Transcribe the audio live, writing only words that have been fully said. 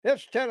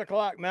It's 10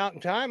 o'clock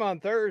Mountain Time on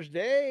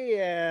Thursday,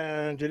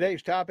 and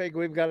today's topic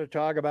we've got to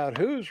talk about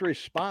who's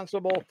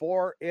responsible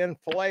for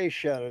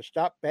inflation.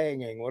 Stop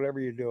banging, whatever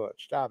you're doing.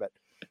 Stop it.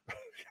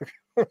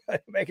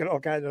 Making all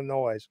kinds of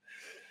noise.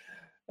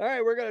 All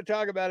right, we're going to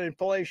talk about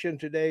inflation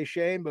today,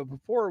 Shane. But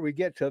before we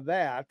get to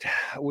that,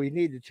 we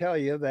need to tell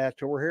you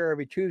that we're here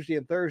every Tuesday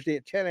and Thursday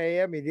at 10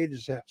 a.m. You need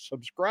to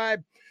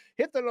subscribe,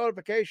 hit the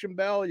notification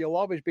bell. You'll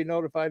always be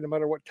notified no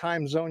matter what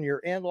time zone you're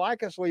in.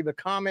 Like us, leave a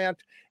comment,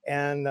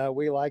 and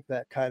we like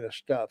that kind of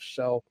stuff.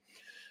 So,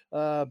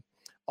 uh,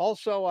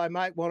 also, I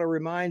might want to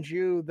remind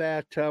you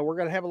that we're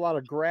going to have a lot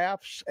of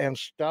graphs and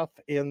stuff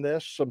in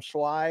this, some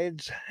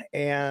slides.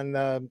 And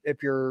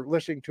if you're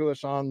listening to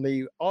us on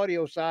the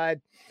audio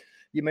side,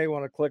 you may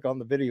want to click on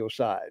the video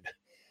side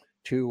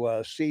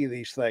to see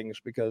these things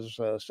because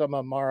some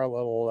of them are a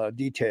little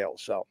detailed.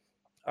 So,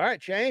 all right,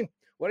 Shane,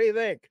 what do you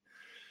think?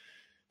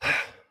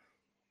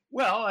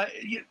 Well,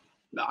 you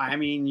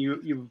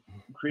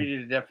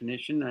created a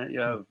definition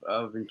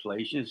of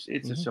inflation.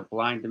 It's a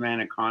supply and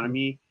demand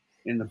economy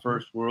in the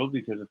first world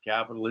because of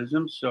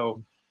capitalism.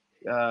 So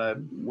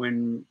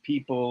when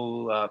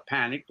people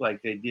panic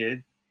like they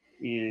did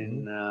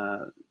in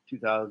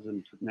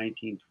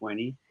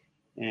 2019-20,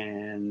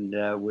 and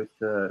with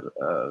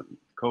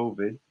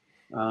COVID,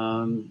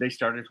 they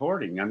started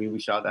hoarding. I mean, we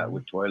saw that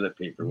with toilet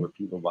paper, where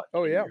people bought.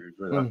 Oh, yeah.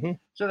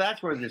 So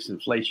that's where this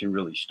inflation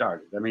really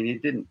started. I mean,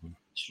 it didn't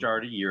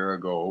start a year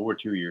ago or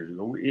 2 years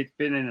ago. It's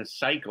been in a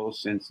cycle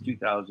since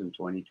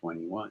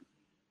 2020-21.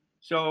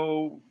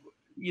 So,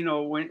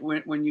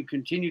 when you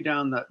continue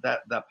down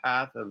the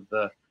path of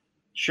the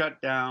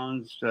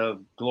shutdowns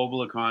of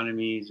global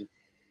economies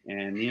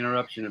and the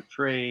interruption of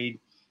trade,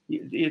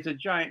 it's a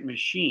giant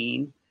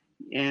machine.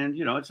 And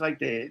it's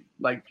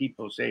like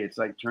people say, it's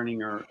like turning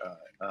your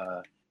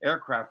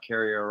aircraft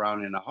carrier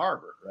around in a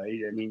harbor,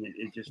 right? I mean,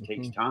 it just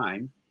takes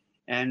time.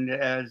 And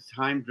as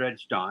time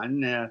dredged on,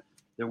 there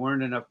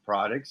weren't enough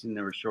products and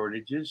there were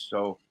shortages.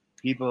 So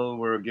people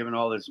were given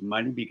all this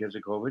money because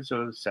of COVID.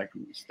 So the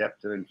second step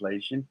to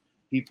inflation,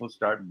 people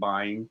start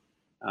buying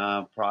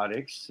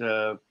products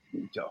to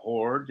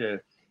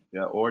hoard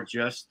or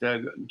just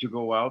to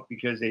go out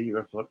because they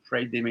are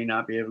afraid they may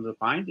not be able to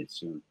find it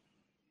soon.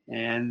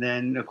 And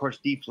then, of course,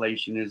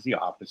 deflation is the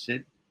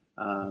opposite.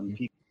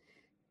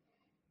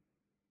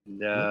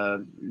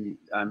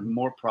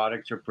 More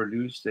products are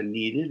produced than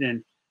needed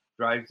and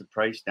drives the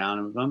price down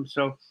of them.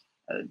 So,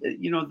 the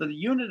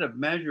unit of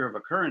measure of a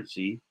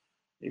currency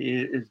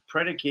is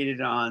predicated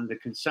on the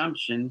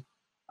consumption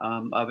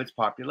of its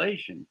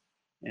population.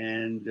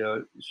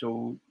 And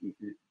so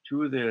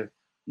two of the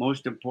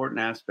most important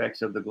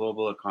aspects of the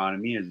global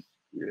economy is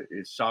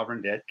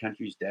sovereign debt,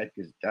 country's debt,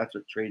 because that's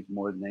what trades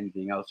more than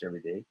anything else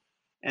every day.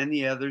 And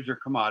the others are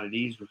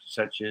commodities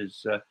such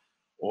as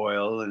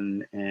oil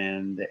and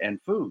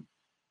food.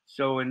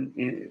 So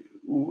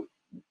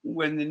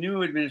when the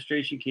new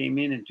administration came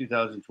in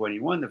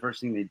 2021, the first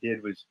thing they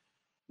did was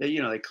they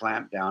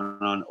clamped down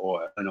on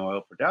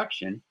oil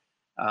production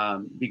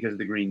because of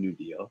the Green New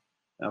Deal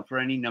for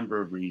any number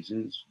of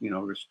reasons.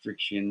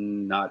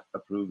 Restriction, not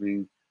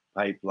approving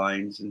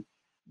pipelines, and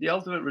the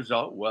ultimate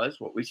result was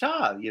what we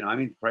saw.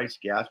 The price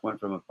of gas went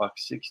from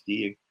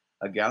 $1.60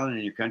 a gallon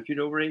in your country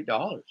to over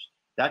 $8.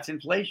 That's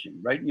inflation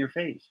right in your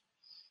face.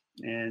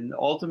 And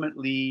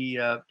ultimately,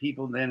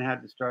 people then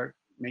had to start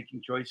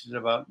making choices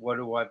about what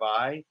do I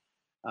buy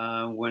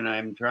when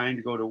I'm trying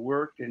to go to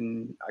work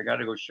and I got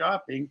to go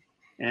shopping.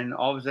 And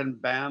all of a sudden,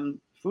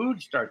 bam,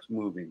 food starts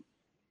moving.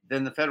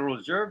 Then the Federal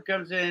Reserve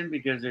comes in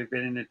because they've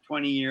been in a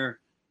 20-year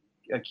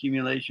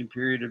accumulation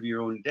period of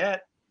your own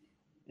debt.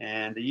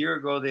 And a year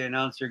ago, they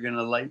announced they're going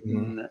to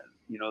lighten,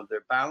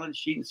 their balance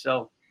sheet and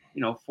sell,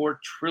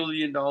 $4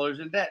 trillion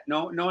in debt.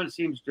 No one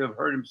seems to have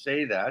heard him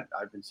say that.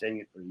 I've been saying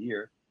it for a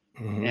year.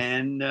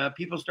 And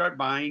people start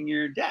buying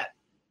your debt.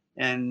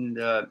 And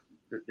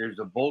there's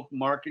a bulk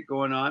market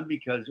going on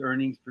because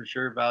earnings per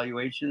share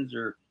valuations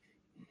are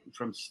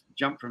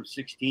jumped from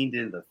 16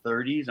 to the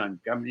 30s on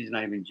companies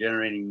not even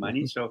generating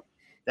money. So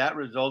that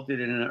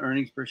resulted in an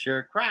earnings per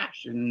share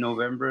crash in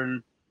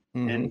November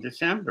and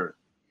December.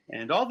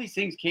 And all these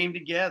things came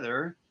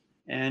together,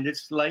 and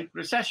it's like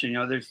recession.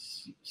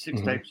 There's six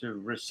types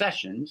of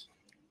recessions.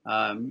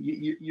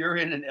 You're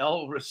in an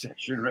L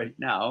recession right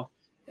now,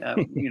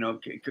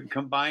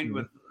 combined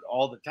with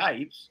all the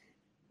types.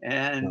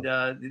 And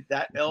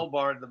that L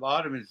bar at the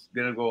bottom is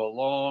going to go a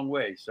long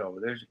way. So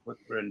there's a quick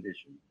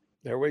rendition.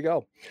 There we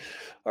go.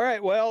 All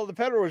right. Well, the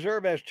Federal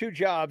Reserve has two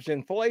jobs: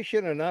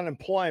 inflation and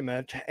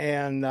unemployment,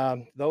 and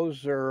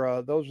those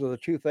are the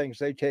two things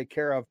they take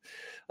care of.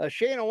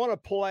 Shane, I want to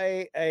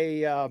play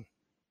a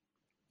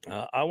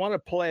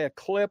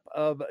clip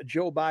of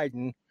Joe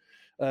Biden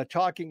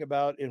talking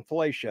about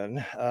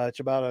inflation. It's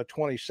about a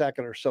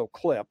 20-second or so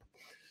clip.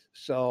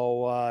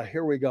 So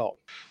here we go.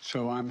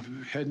 So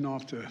I'm heading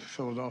off to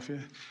Philadelphia,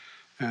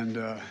 and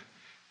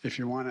if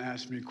you want to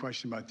ask me a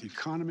question about the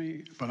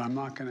economy, but I'm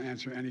not going to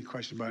answer any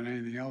question about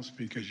anything else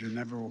because you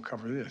never will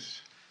cover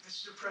this.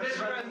 Mr.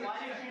 President, why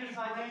did you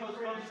decide to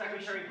postpone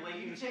Secretary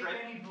Blinken's trip? Do you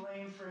take any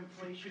blame for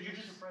inflation,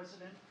 Mr.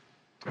 President?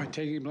 Do I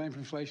take any blame for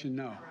inflation?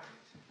 No. Correct.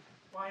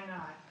 Why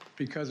not?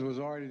 Because it was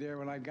already there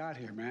when I got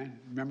here, man.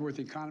 Remember with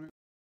the economy?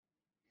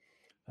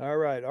 All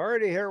right.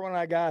 Already here when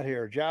I got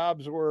here,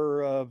 jobs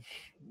were,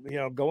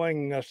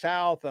 going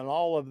south and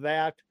all of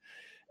that.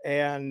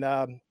 And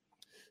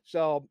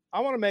so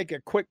I want to make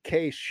a quick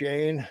case,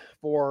 Shane,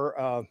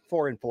 for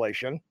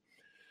inflation,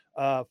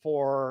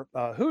 for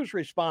who's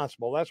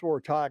responsible. That's what we're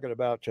talking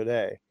about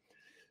today.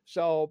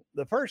 So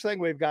the first thing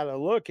we've got to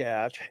look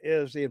at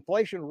is the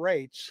inflation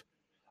rates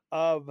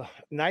of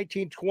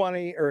 2019,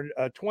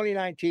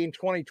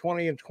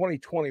 2020, and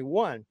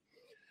 2021.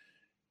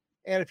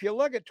 And if you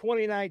look at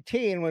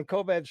 2019, when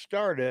COVID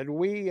started,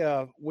 we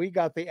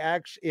got the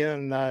axe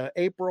in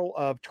April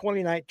of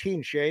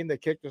 2019, Shane. They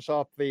kicked us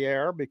off the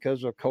air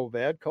because of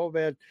COVID.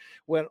 COVID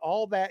went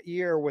all that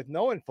year with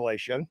no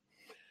inflation,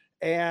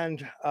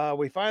 and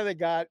we finally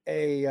got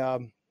a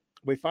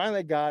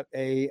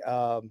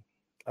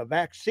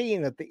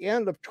vaccine at the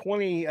end of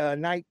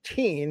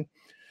 2019,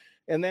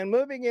 and then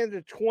moving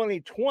into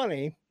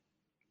 2020,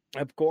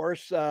 of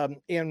course,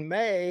 in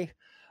May.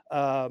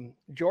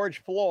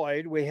 George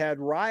Floyd, we had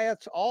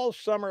riots all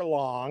summer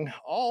long,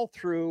 all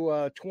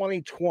through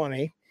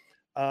 2020.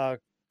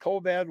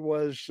 COVID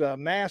was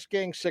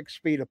masking 6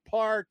 feet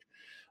apart,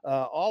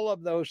 all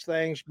of those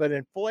things, but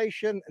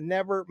inflation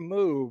never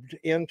moved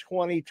in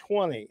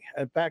 2020.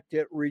 In fact,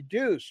 it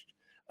reduced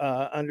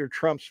under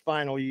Trump's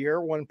final year,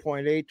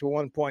 1.8 to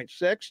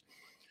 1.6.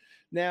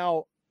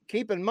 Now,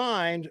 keep in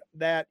mind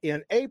that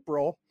in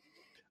April,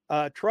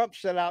 Trump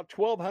sent out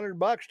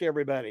 $1,200 to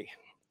everybody,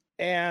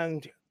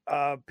 and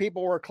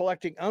people were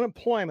collecting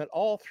unemployment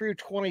all through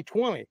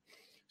 2020.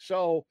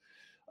 So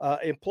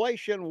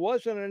inflation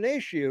wasn't an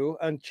issue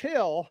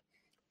until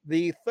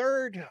the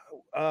fourth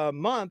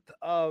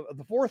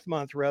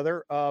month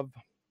of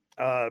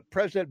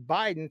President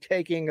Biden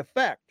taking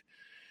effect.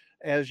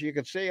 As you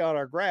can see on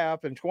our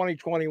graph, in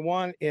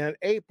 2021, in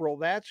April,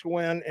 that's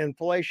when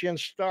inflation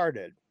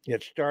started.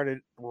 It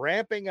started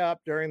ramping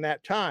up during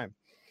that time.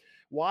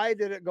 Why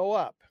did it go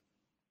up?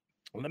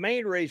 The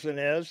main reason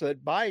is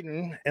that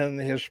Biden, in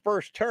his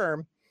first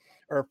term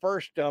or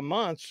first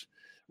months,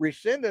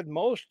 rescinded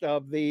most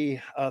of the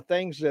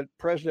things that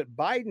President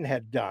Biden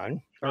had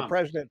done or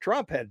President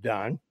Trump had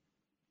done,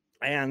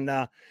 and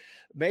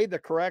made the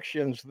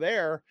corrections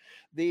there.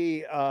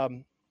 The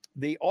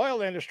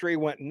oil industry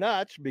went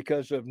nuts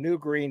because of New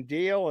Green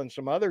Deal and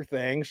some other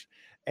things,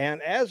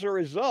 and as a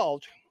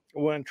result,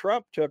 when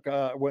Trump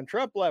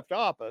left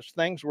office,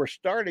 things were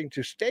starting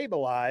to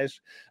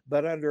stabilize,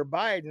 but under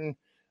Biden,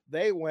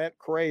 they went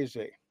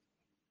crazy.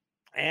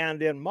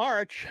 And in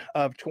March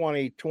of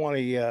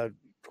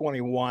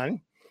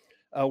 2021,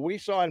 we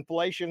saw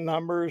inflation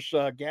numbers,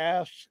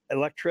 gas,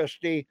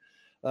 electricity,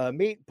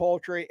 meat,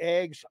 poultry,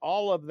 eggs,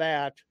 all of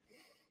that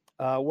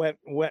went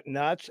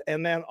nuts.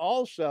 And then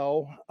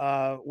also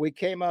we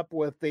came up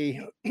with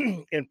the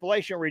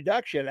Inflation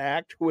Reduction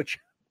Act, which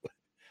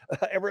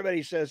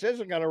everybody says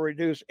isn't going to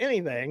reduce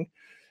anything,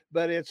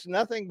 but it's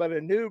nothing but a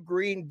new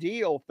Green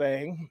Deal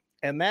thing.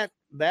 And that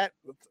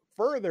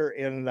further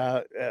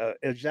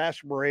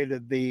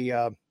exasperated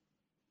the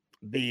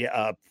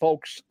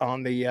folks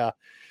on the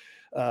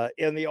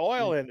in the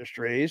oil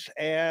industries,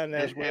 and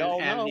as we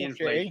all know, the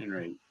inflation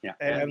rate,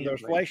 and the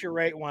inflation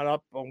rate went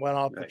off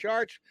the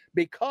charts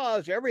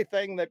because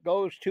everything that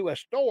goes to a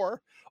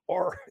store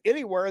or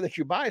anywhere that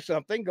you buy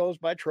something goes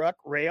by truck,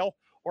 rail,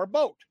 or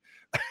boat.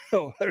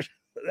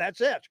 That's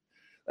it.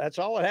 That's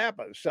all that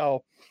happens.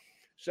 So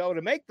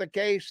to make the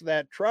case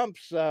that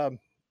Trump's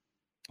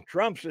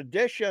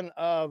addition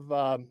of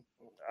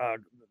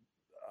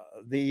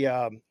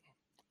the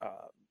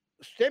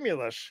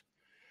stimulus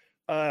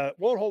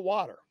won't hold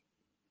water.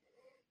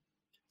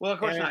 Well, of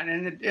course not.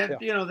 And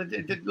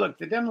look,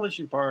 the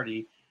Demolition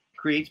Party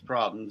creates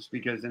problems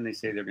because then they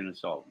say they're going to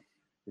solve them.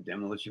 The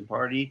Demolition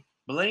Party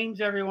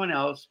blames everyone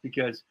else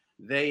because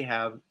they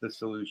have the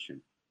solution.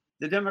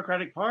 The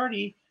Democratic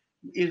Party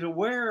is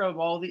aware of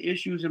all the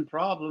issues and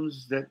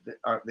problems that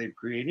they've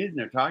created and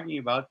they're talking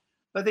about,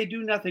 but they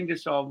do nothing to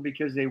solve them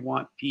because they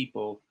want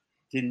people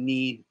to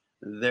need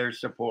their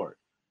support.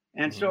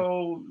 And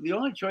so the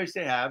only choice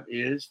they have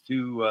is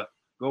to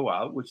go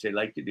out, which they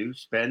like to do,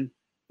 spend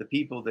the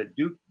people that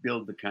do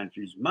build the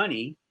country's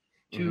money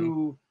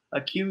to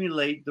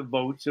accumulate the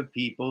votes of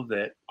people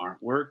that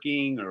aren't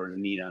working or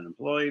need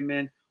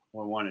unemployment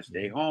or want to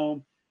stay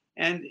home.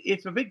 And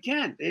it's a big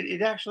tent.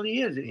 It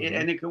actually is.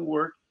 And it can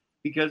work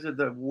because of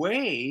the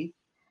way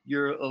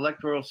your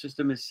electoral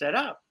system is set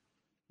up.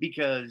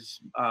 Because,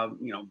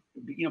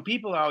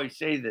 people always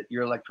say that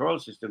your electoral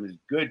system is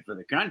good for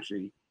the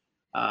country.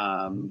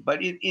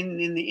 But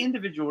in the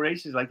individual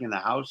races, like in the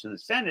House and the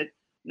Senate,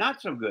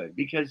 not so good.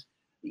 Because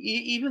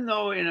even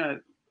though in a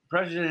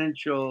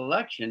presidential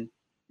election,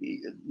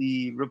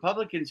 the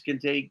Republicans can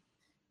take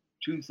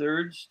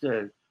 2/3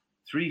 to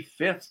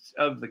 3/5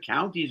 of the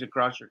counties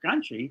across your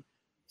country,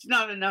 it's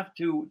not enough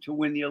to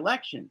win the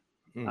election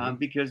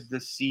because the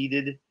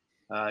seated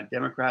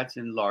Democrats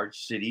in large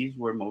cities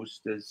where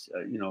most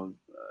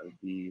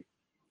the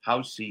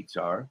House seats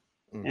are,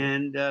 Mhm.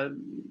 and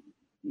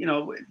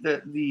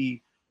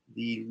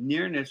the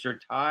nearness or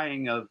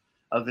tying of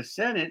the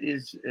Senate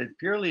is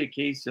purely a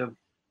case of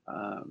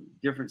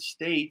different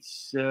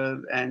states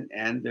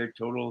and their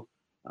total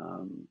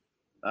um,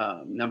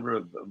 number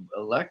of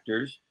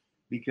electors,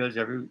 because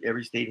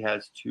every state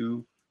has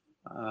two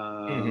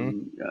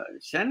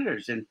Mhm.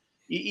 senators, and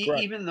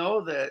Correct. even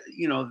though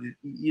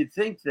you'd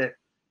think that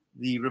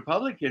the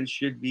Republicans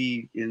should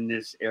be in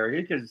this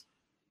area, because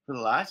for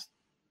the last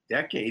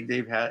decade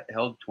they've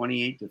held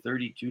 28 to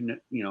 32,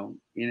 in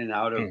and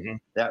out of Mhm.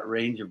 that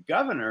range of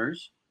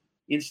governors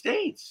in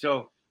states.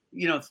 So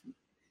you know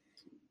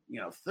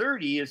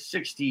 30 is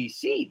 60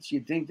 seats.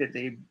 You'd think that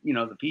the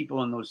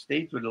people in those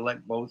states would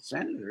elect both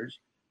senators,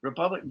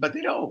 Republican, but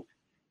they don't.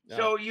 No.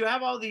 So you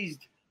have all these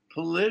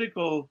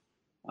political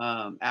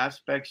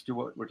aspects to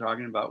what we're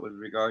talking about with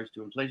regards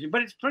to inflation,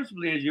 but it's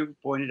principally, as you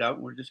pointed out,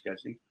 and we're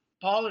discussing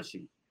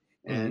policy.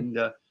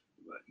 Mhm.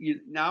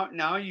 And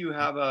now you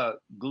have a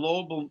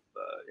global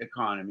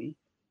economy.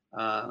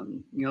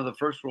 The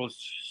first world's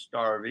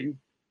starving,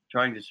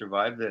 trying to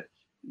survive. The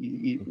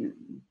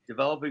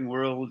developing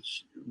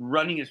world's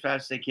running as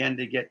fast as they can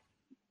to get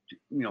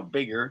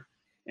bigger,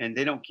 and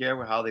they don't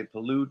care how they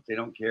pollute. They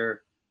don't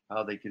care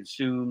how they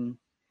consume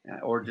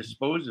or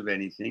dispose of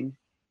anything.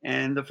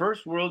 And the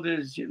first world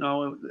is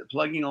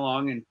plugging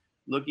along and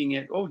looking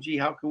at, oh gee,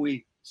 how can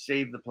we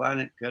save the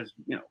planet, because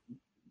Mhm.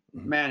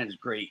 man is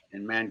great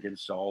and man can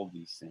solve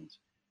these things.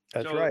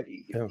 That's So right.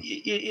 Yeah.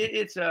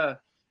 it's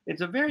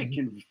a very Mhm.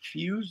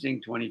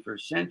 confusing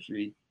 21st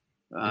century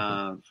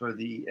Mhm. for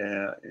the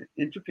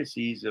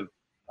intricacies of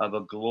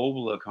a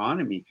global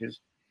economy, because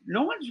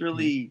no one's Mhm.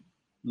 really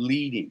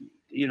leading.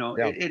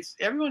 Yeah. It's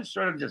everyone's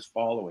sort of just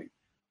following.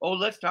 Oh,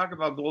 let's talk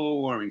about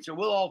global warming, so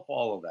we'll all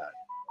follow that,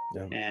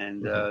 Yeah.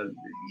 and Mhm.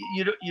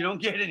 you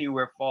don't get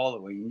anywhere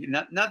following.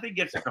 Nothing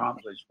gets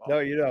accomplished No,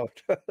 following. you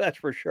don't. That's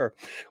for sure.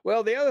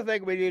 Well, the other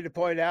thing we need to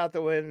point out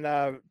that when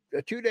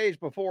 2 days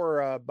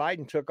before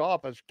Biden took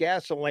office,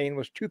 gasoline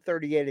was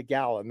 238 a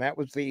gallon. That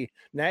was the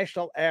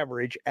national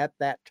average at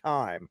that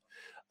time.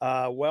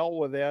 Well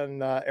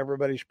within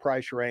everybody's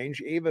price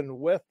range, even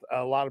with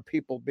a lot of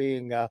people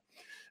being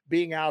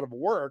out of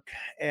work.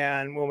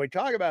 And when we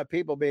talk about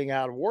people being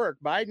out of work,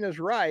 Biden is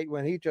right.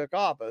 When he took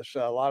office,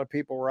 a lot of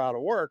people were out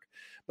of work.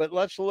 But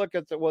let's look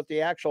at what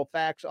the actual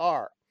facts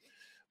are.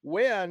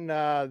 When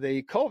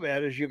the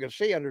COVID, as you can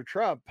see under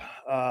Trump,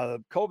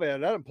 COVID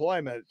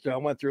unemployment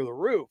went through the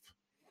roof.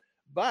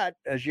 But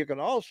as you can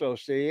also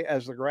see,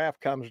 as the graph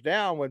comes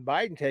down, when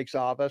Biden takes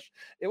office,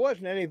 it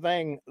wasn't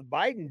anything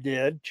Biden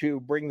did to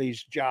bring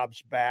these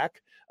jobs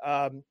back.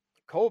 Um,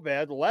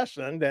 COVID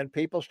lessened and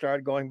people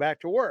started going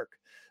back to work.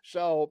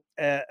 So,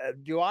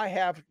 do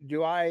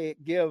I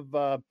give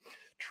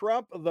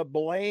Trump the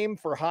blame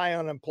for high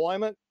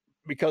unemployment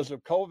because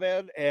of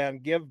COVID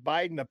and give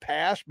Biden a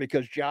pass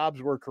because jobs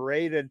were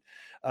created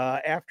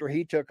after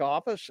he took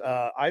office?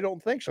 I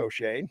don't think so,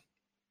 Shane.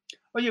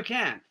 Well, you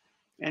can't,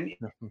 and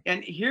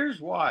and here's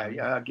why.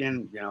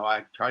 Again,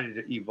 I try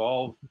to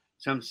evolve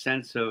some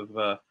sense of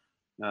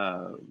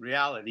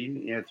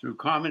reality, through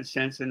common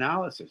sense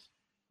analysis.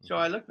 So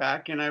I look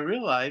back and I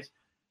realize,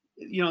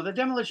 the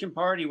Demolition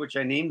Party, which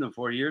I named them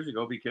 4 years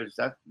ago, because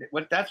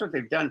that's what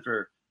they've done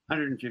for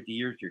 150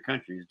 years to your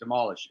country, is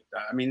demolish it.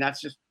 I mean,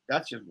 that's just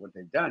what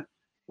they've done.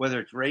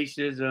 Whether it's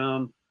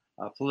racism,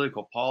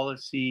 political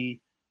policy,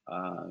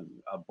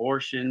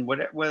 abortion,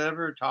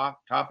 whatever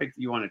topic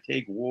you want to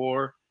take,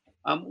 war.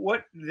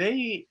 What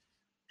they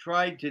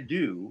tried to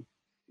do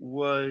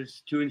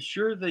was to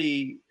ensure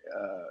the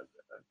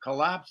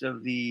collapse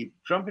of the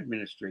Trump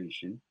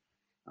administration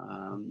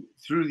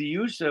through the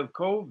use of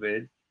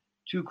COVID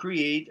to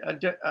create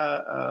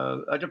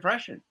a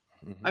depression.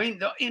 I Mhm. mean,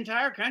 the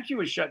entire country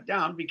was shut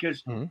down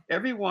because Mhm.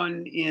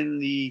 everyone in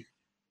the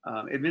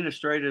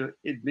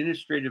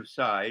administrative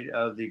side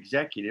of the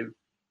executive,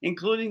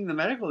 including the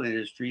medical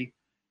industry,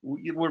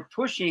 were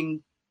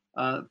pushing,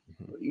 uh,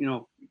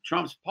 Mhm.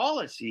 Trump's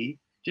policy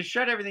to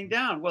shut everything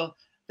down. Well,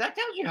 that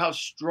tells you how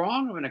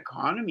strong of an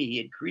economy he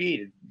had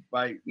created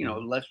by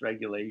Mhm. less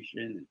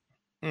regulation,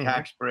 Mhm.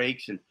 tax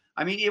breaks, and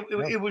I mean Yeah.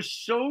 it was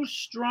so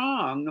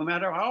strong. No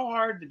matter how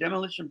hard the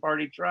demolition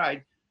party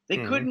tried, they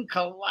Mhm. couldn't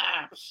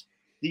collapse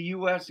the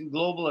U.S. and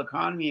global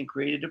economy and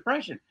create a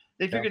depression.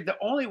 They Yeah. figured the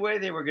only way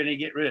they were going to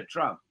get rid of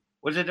Trump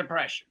was a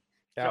depression.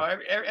 So Yeah.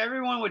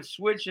 everyone would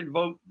switch and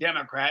vote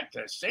Democrat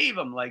to save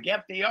them, like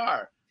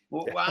FDR.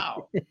 Well,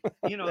 wow, There.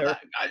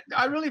 that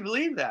I really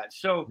believe that.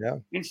 So Yeah.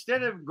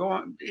 instead of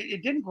going,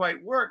 it didn't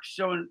quite work.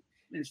 So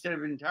instead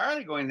of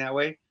entirely going that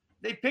way,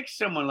 they picked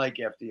someone like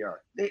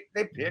FDR. They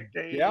picked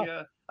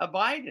Yeah. a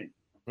Biden,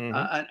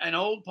 Mhm. an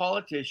old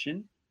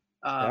politician,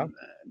 Yeah.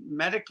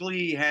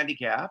 medically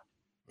handicapped,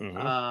 Mhm.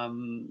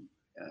 um,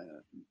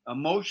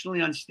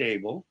 emotionally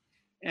unstable,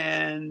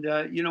 and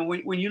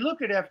when you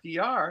look at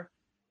FDR,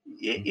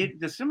 Mhm.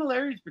 the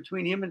similarities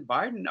between him and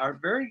Biden are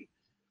very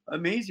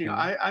amazing.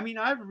 Mhm. I mean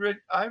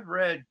I've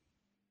read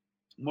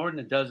more than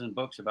a dozen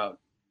books about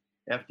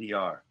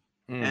FDR.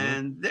 Mhm.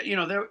 And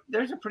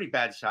there's a pretty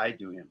bad side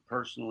to him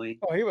personally.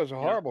 Oh, he was a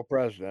horrible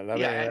president. I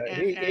Yeah, mean,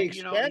 and he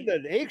you know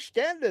he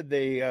extended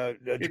the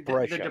the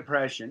depression,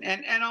 depression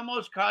and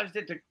almost caused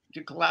it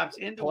to collapse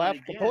into one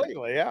collapsed again.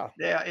 completely. Yeah,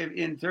 Yeah,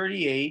 in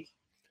 '38,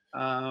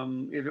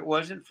 if it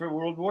wasn't for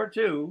World War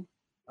II,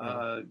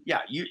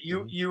 yeah,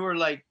 you were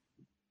like,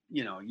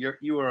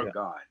 you were yeah,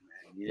 gone,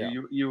 man.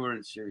 yeah. You were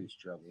in serious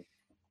trouble.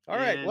 All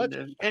right, And let's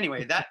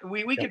anyway, that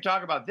we yeah, could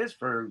talk about this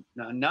for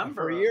a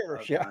number for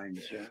years. of Yeah.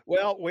 times. Yeah.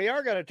 Well, we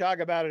are going to talk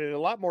about it in a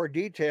lot more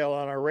detail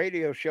on our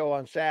radio show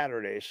on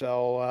Saturday.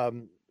 So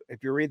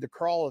if you read the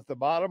crawl at the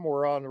bottom,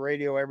 we're on the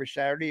radio every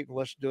Saturday. You can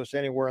listen to us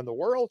anywhere in the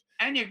world.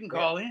 And you can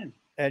call in.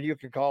 And you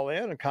can call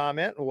in and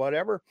comment and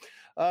whatever.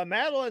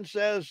 Madeline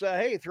says,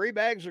 hey, 3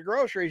 bags of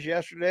groceries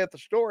yesterday at the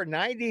store,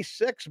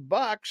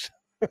 $96.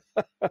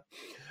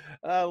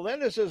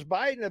 Linda says,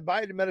 Biden and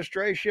Biden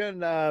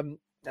administration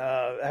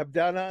have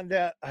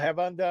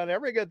undone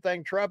every good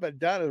thing Trump had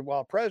done.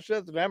 While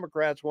President, the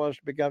Democrats wants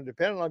to become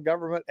dependent on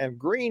government and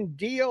Green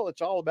Deal.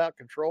 It's all about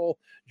control.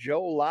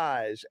 Joe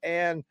lies.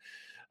 And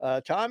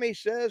Tommy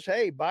says,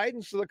 hey,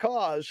 Biden's the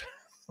cause.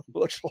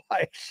 Looks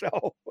like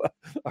so.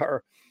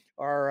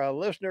 Our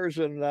listeners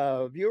and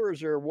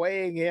viewers are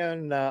weighing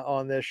in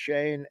on this,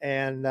 Shane.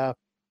 And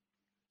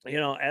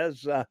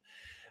as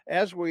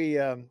we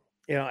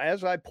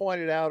as I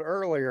pointed out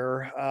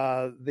earlier,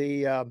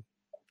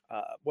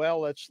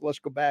 let's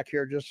go back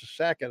here just a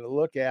second to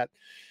look at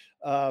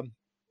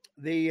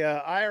the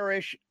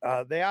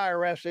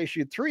IRS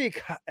issued 3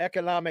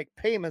 economic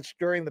payments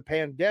during the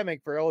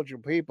pandemic for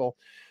eligible people,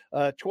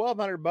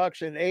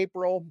 $1,200 in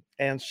April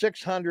and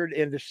 $600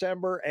 in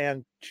December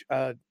and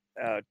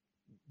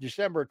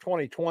December of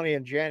 2020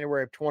 and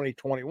January of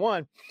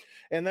 2021.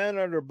 And then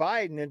under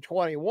Biden in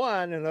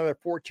 21, another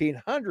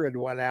 1,400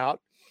 went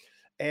out.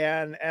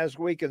 And as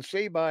we can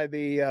see by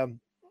the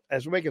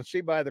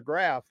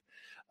graph,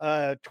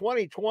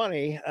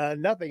 2020,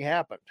 nothing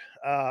happened.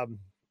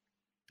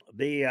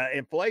 The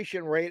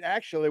inflation rate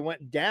actually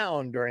went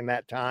down during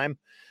that time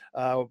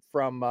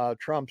from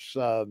Trump's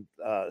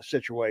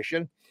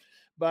situation.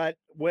 But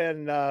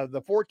when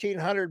the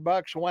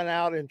 $1,400 went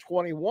out in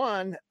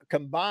 21,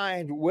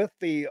 combined with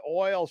the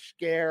oil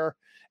scare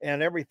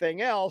and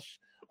everything else,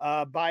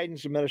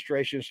 Biden's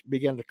administration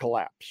began to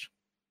collapse.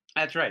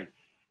 That's right.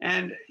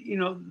 And,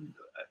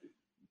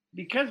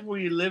 because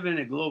we live in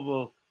a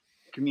global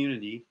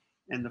community,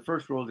 and the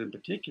first world in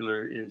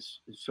particular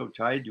is so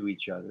tied to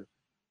each other,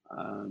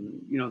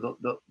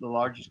 the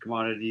largest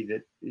commodity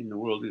that in the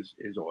world is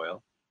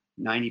oil.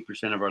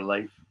 90% of our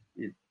life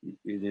it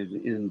is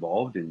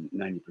involved in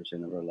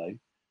 90% of our life.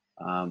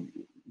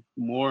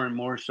 More and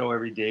more so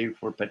every day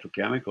for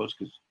petrochemicals,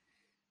 because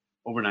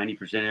over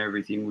 90% of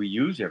everything we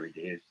use every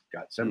day has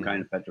got some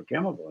kind of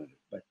petrochemical in it.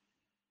 But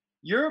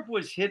Europe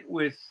was hit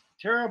with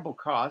terrible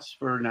costs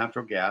for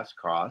natural gas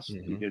costs,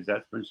 because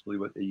that's principally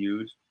what they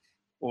use,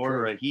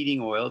 or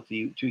heating oil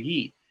to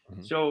heat.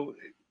 So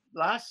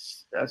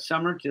last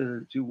summer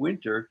to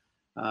winter,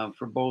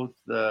 for both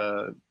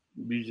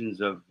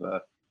reasons of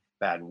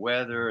bad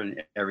weather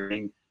and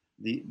everything,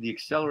 the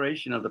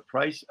acceleration of the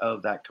price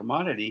of that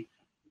commodity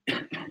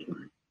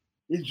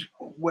is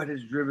what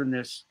has driven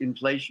this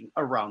inflation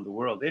around the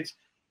world.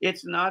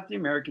 It's not the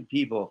American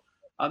people.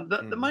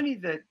 The money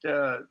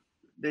that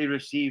they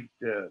received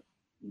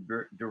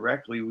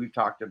directly, we've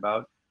talked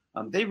about.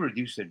 They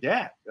reduced the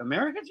debt.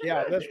 Americans,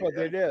 that's what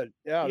they did.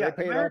 Yeah, they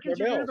paid Americans off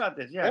their are bills. good about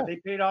this. Yeah, they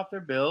paid off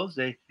their bills.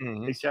 They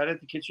sat at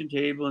the kitchen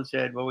table and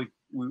said, "Well, we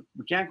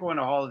can't go on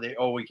a holiday.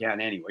 Oh, we can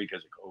anyway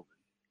because of COVID.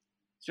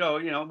 So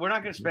we're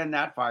not going to spend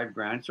that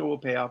 $5,000, so we'll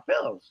pay off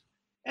bills."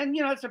 And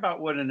that's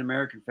about what an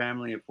American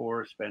family of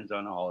 4 spends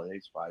on a holiday.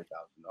 It's $5,000.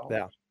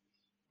 Yeah.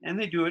 And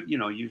they do it,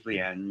 usually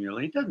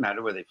annually. It doesn't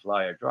matter whether they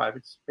fly or drive.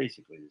 It's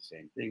basically the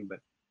same thing. But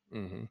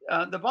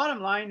the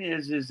bottom line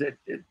is that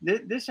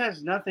this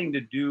has nothing to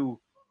do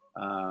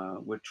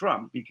with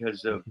Trump,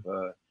 because of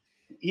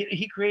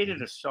he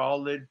created a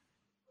solid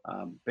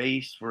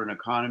base for an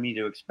economy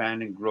to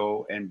expand and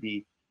grow and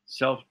be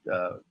self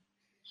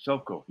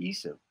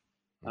cohesive.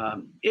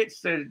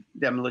 It's the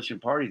demolition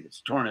party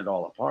that's torn it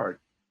all apart,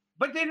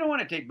 but they don't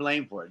want to take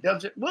blame for it.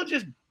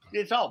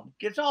 It's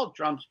all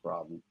Trump's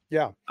problem.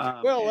 Yeah.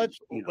 Well,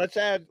 let's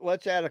add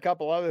a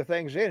couple other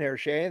things in here,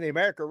 Shane. The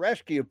America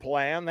Rescue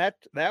Plan,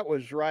 that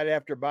was right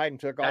after Biden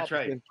took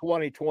office in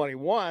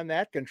 2021.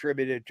 That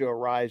contributed to a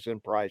rise in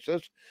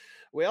prices.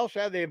 We also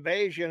had the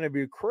invasion of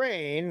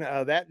Ukraine.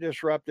 That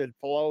disrupted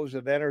flows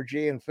of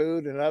energy and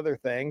food and other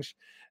things.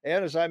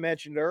 And as I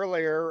mentioned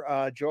earlier,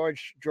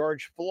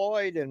 George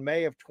Floyd in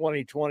May of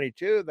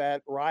 2022,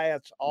 that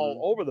riots all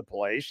over the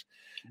place.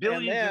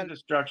 Billions in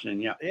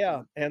destruction, yeah.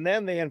 Yeah. And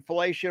then the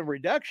Inflation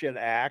Reduction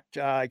Act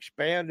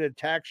expanded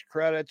tax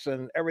credits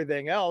and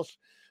everything else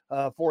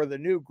for the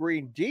new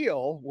Green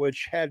Deal,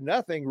 which had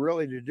nothing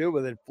really to do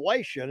with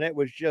inflation. It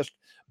was just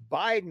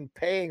Biden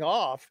paying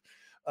off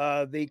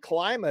the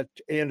climate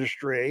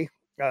industry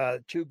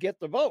to get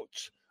the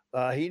votes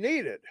he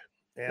needed.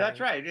 And, that's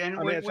right. And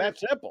it's that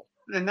simple.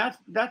 And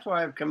that's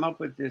why I've come up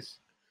with this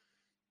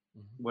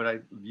what I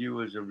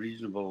view as a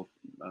reasonable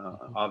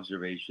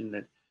observation,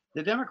 that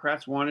the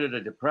Democrats wanted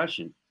a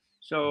depression.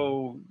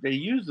 So they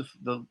used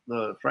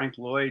the Frank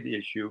Lloyd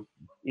issue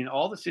in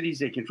all the cities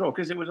they control,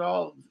 because it was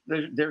all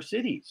their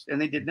cities, and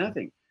they did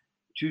nothing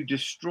to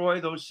destroy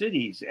those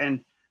cities.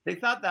 And they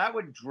thought that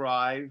would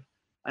drive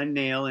a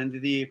nail into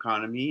the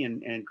economy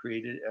and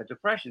create a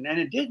depression. And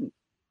it didn't.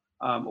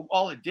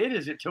 All it did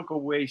is it took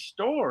away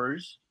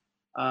stores,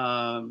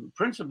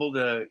 principal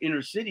to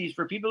inner cities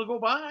for people to go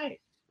buy.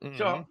 Mhm.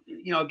 So,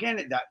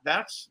 again,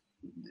 that's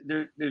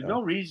there's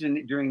no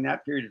reason during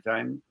that period of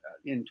time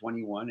in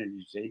 21, as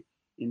you say,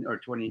 or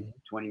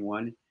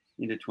 2021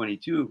 into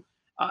 22.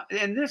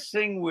 And this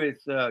thing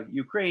with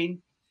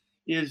Ukraine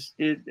is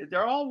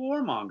they're all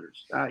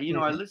warmongers. I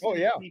listen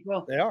to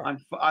people They are.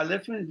 I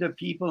listen to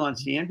people on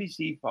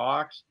CNBC,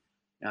 Fox,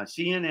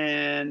 CNN,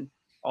 and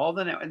all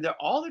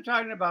they're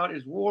talking about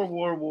is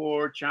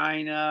war,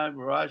 China,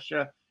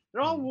 Russia.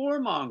 They're all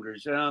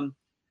warmongers.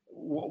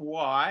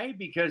 Why?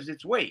 Because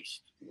it's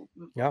waste.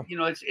 Yeah.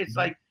 It's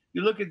like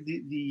you look at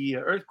the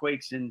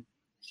earthquakes in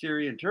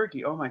Syria and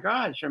Turkey. Oh my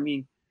gosh! I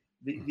mean,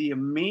 the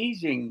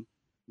amazing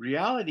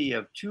reality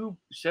of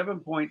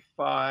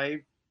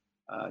 7.5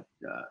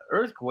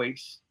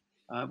 earthquakes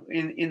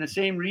in the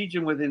same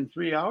region within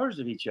 3 hours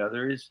of each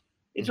other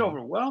it's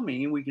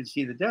overwhelming, and we can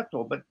see the death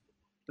toll. But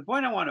the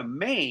point I want to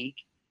make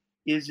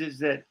is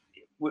that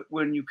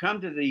when you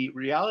come to the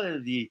reality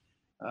of the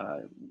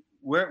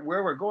where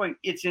we're going,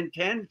 it's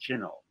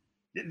intentional.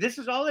 This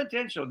is all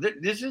intentional.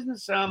 This isn't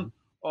some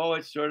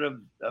it's sort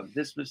of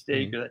this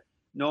mistake or that.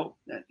 No,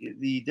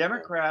 the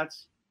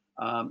Democrats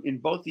in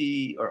both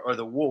the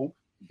woke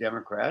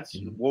Democrats,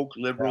 woke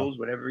liberals,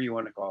 whatever you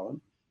want to call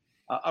them,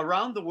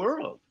 around the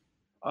world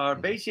are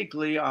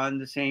basically on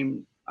the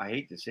same, I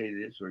hate to say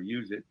this or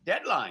use it,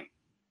 deadline.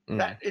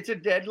 That it's a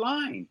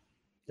deadline.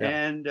 Yeah.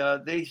 And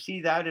they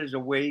see that as a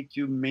way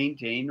to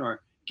maintain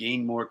or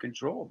gain more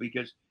control,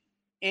 because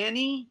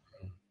any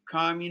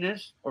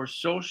communist or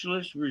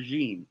socialist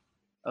regime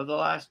of the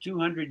last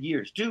 200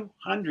 years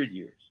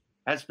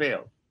has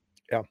failed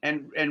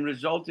and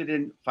resulted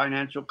in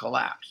financial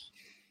collapse.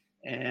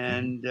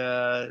 And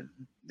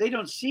they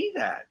don't see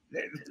that.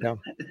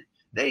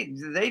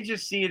 They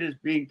just see it as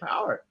being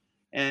power.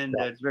 And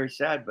it's very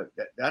sad, but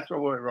that's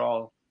what we're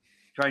all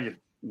trying to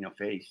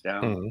face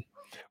down.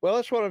 Well,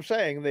 that's what I'm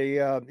saying.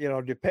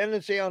 The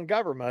dependency on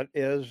government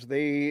is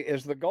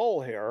the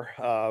goal here.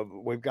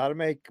 We've got to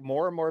make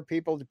more and more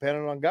people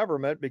dependent on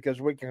government, because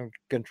we can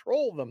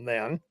control them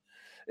then.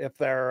 If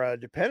they're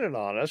dependent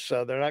on us,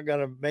 they're not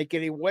going to make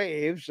any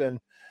waves and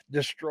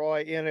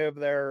destroy any of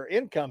their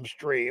income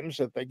streams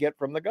that they get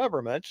from the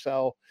government.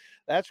 So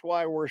that's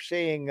why we're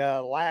seeing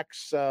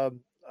lax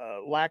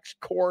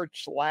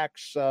courts,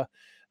 lax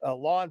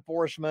law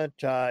enforcement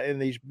in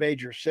these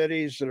major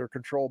cities that are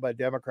controlled by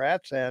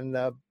Democrats. And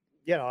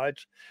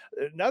it's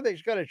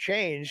nothing's going to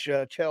change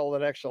till the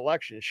next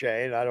election,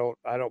 Shane. I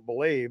don't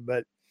believe,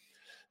 but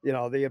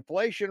the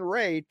inflation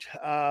rate.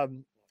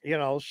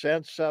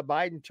 Since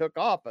Biden took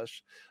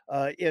office,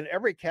 in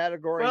every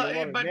category you want to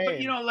name. But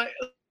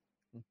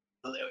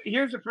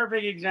here's a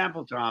perfect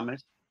example,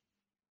 Thomas.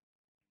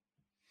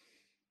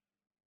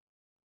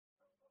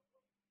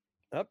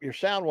 Oh, your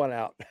sound went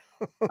out.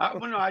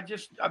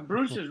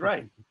 Bruce is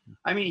right.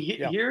 I mean,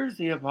 here's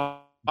the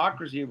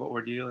hypocrisy of what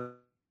we're dealing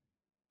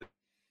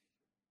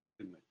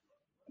with,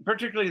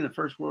 particularly in the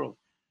first world.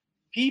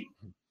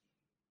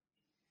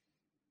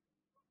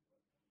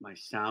 My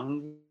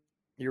sound.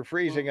 You're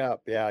freezing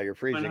up. Yeah, you're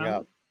freezing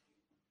up.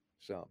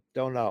 So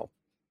don't know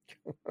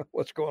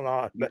what's going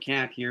on. You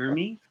can't hear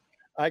me?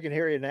 I can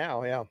hear you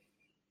now, yeah.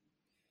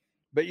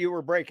 But you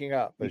were breaking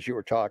up as you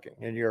were talking,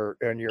 and your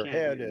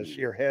head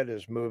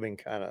is moving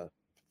kind of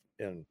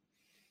in.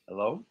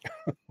 Hello?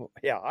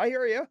 Yeah, I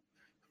hear you.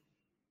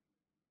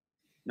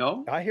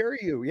 No? I hear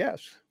you,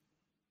 yes.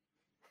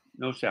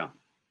 No sound.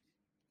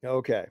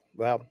 Okay.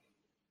 Well,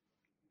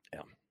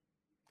 yeah.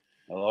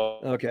 Hello?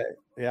 Okay.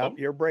 Yeah,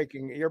 you're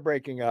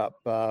breaking up.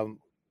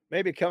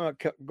 Maybe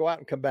go out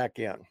and come back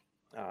in.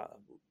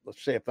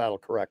 Let's see if that'll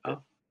correct it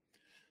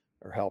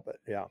or help it.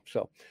 Yeah.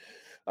 So,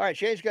 all right,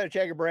 Shane's got to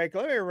take a break.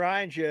 Let me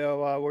remind you,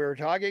 we were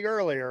talking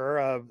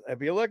earlier.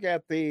 If you look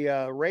at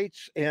the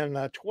rates in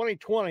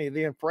 2020,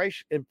 the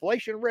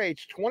inflation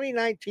rates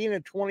 2019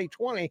 and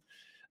 2020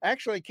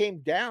 actually came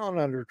down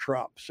under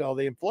Trump. So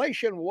the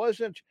inflation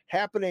wasn't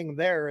happening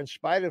there in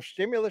spite of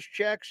stimulus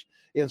checks,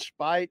 in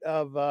spite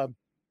of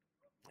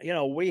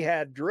we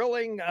had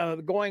drilling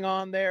going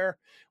on there.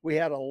 We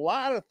had a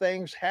lot of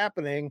things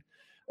happening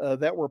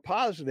that were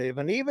positive.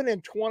 And even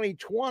in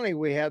 2020,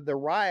 we had the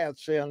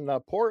riots in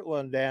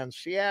Portland and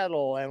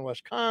Seattle and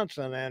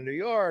Wisconsin and New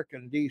York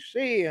and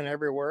DC and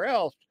everywhere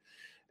else.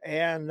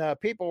 And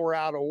people were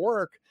out of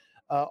work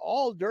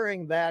all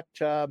during that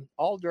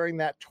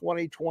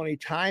 2020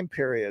 time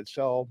period.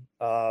 So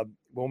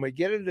when we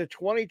get into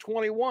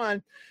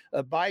 2021,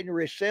 Biden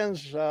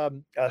rescinds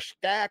a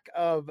stack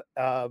of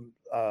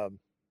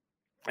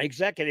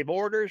executive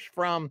orders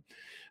from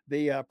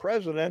the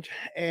president,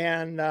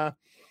 and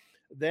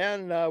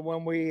Then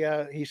when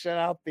he sent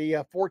out the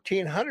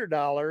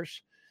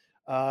 $1,400,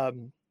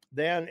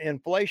 then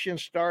inflation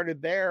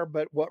started there.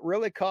 But what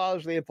really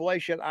caused the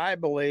inflation, I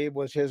believe,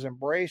 was his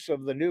embrace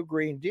of the new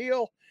Green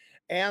Deal,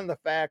 and the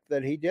fact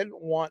that he didn't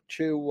want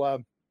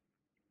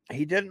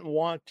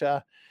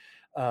uh,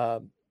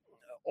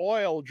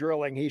 oil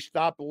drilling. He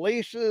stopped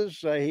leases.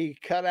 He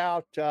cut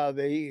out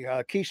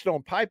the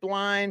Keystone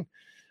Pipeline.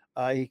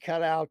 He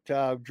cut out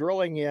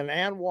drilling in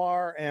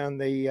Anwar and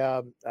the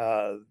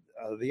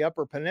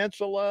Upper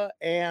Peninsula,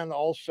 and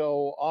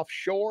also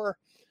offshore.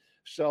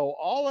 So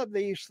all of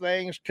these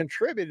things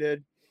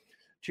contributed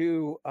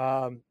to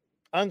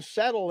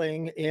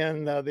unsettling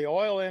in the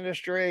oil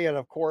industry, and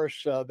of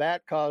course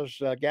that caused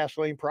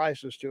gasoline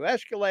prices to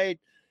escalate,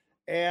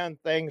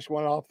 and things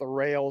went off the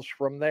rails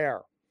from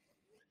there.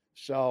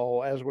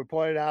 So, as we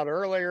pointed out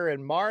earlier,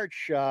 in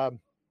March of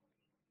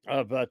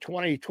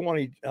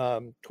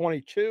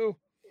 2022,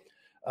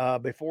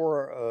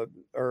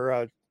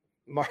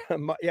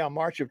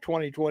 March of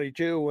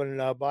 2022, when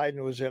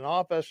Biden was in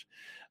office,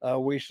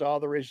 we saw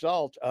the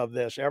result of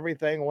this.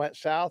 Everything went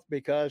south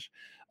because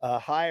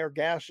higher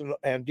gas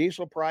and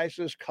diesel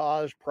prices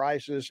caused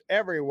prices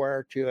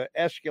everywhere to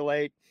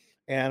escalate.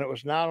 And it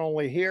was not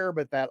only here,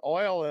 but that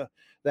oil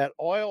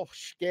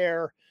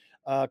scare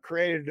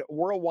created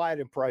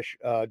worldwide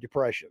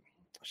depression.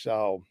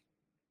 So,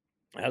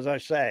 as I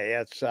say,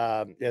 it's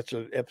a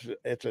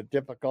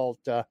difficult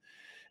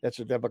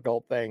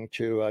thing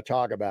to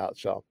talk about.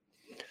 So,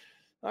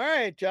 all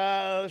right,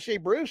 let's see.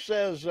 Bruce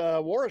says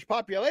war is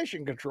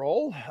population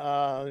control.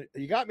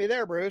 You got me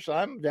there, Bruce.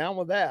 I'm down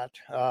with that.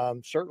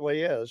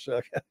 Certainly is.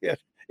 It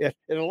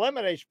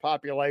eliminates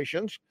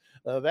populations.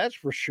 That's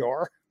for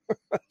sure.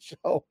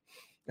 So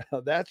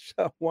that's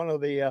one of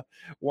the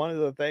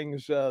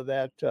things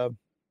that to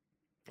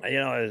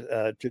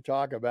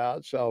talk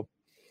about. So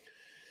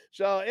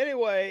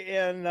anyway,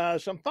 in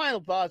some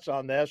final thoughts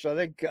on this, I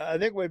think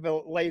we've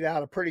laid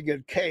out a pretty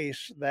good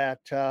case that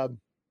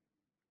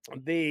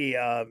the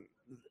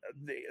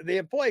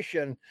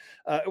inflation,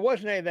 it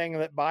wasn't anything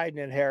that Biden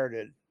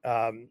inherited.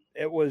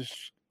 It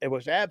was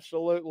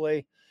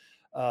absolutely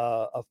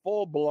a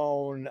full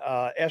blown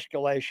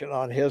escalation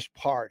on his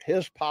part,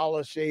 his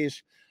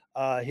policies,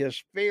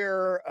 his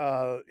fear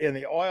in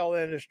the oil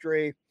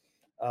industry.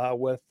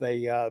 With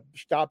the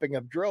stopping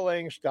of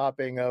drilling,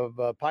 stopping of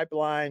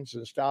pipelines,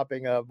 and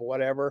stopping of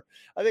whatever.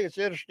 I think it's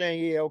interesting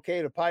he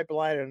okayed a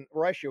pipeline in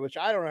Russia, which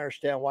I don't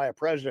understand why a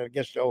president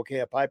gets to okay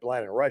a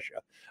pipeline in Russia,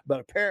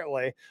 but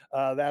apparently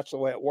that's the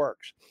way it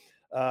works.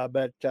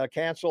 But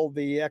canceled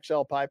the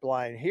XL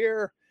pipeline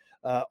here,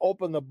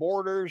 opened the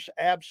borders,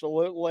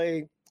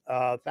 absolutely.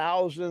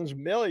 Thousands,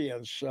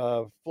 millions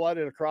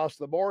flooded across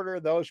the border.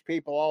 Those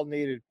people all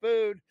needed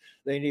food.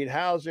 They need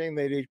housing.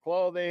 They need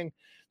clothing.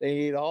 They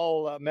need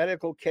all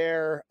medical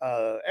care,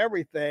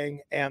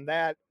 everything. And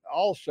that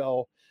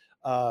also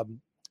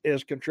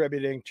is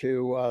contributing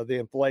to the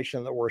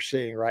inflation that we're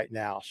seeing right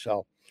now.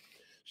 So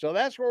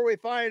that's where we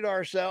find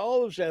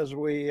ourselves as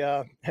we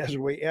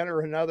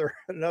enter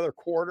another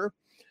quarter,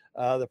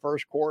 the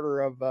first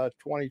quarter of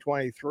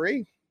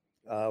 2023.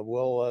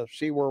 We'll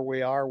see where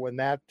we are when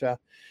that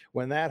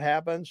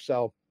happens.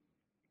 So,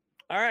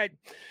 all right,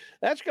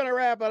 that's going to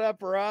wrap it up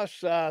for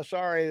us.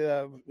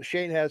 Sorry,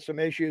 Shane had some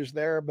issues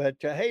there, but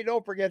hey,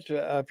 don't forget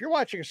to if you're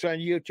watching us on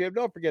YouTube,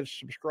 don't forget to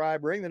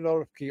subscribe, ring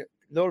the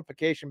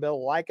notification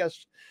bell, like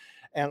us,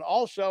 and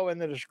also in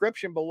the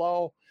description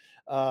below.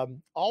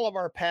 All of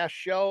our past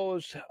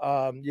shows,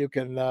 you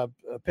can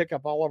pick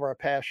up all of our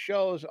past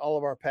shows, all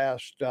of our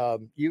past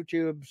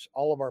YouTubes,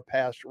 all of our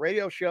past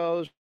radio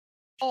shows,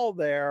 all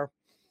there.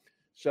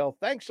 So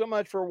thanks so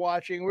much for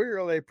watching. We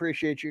really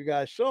appreciate you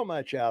guys so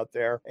much out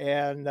there.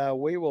 And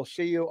we will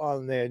see you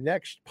on the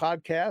next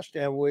podcast,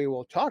 and we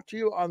will talk to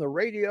you on the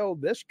radio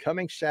this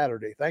coming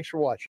Saturday. Thanks for watching.